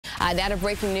That of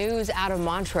breaking news out of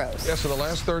Montrose. Yes, in the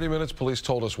last 30 minutes, police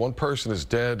told us one person is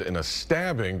dead in a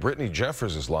stabbing. Brittany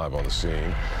Jeffers is live on the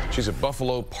scene. She's at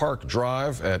Buffalo Park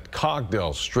Drive at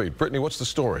Cogdell Street. Brittany, what's the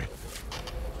story?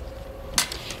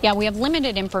 Yeah, we have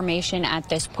limited information at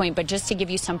this point, but just to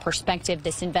give you some perspective,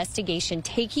 this investigation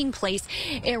taking place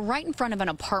right in front of an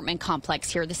apartment complex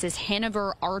here. This is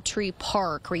Hanover Archery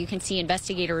Park, where you can see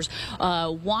investigators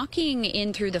walking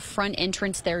in through the front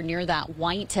entrance there near that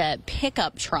white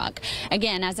pickup truck.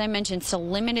 Again, as I mentioned, still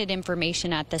limited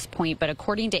information at this point, but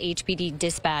according to HPD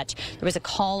dispatch, there was a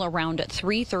call around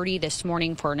 3:30 this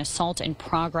morning for an assault in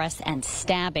progress and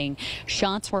stabbing.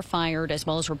 Shots were fired as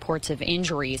well as reports of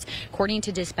injuries. According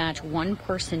to dispatch, one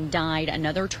person died,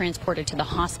 another transported to the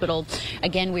hospital.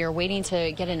 Again, we are waiting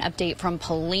to get an update from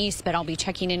police, but I'll be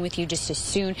checking in with you just as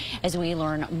soon as we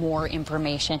learn more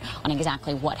information on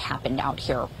exactly what happened out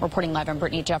here. Reporting live, I'm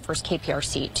Brittany Jeffers,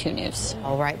 KPRC 2 News.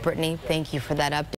 All right, Brittany, thank you for that update.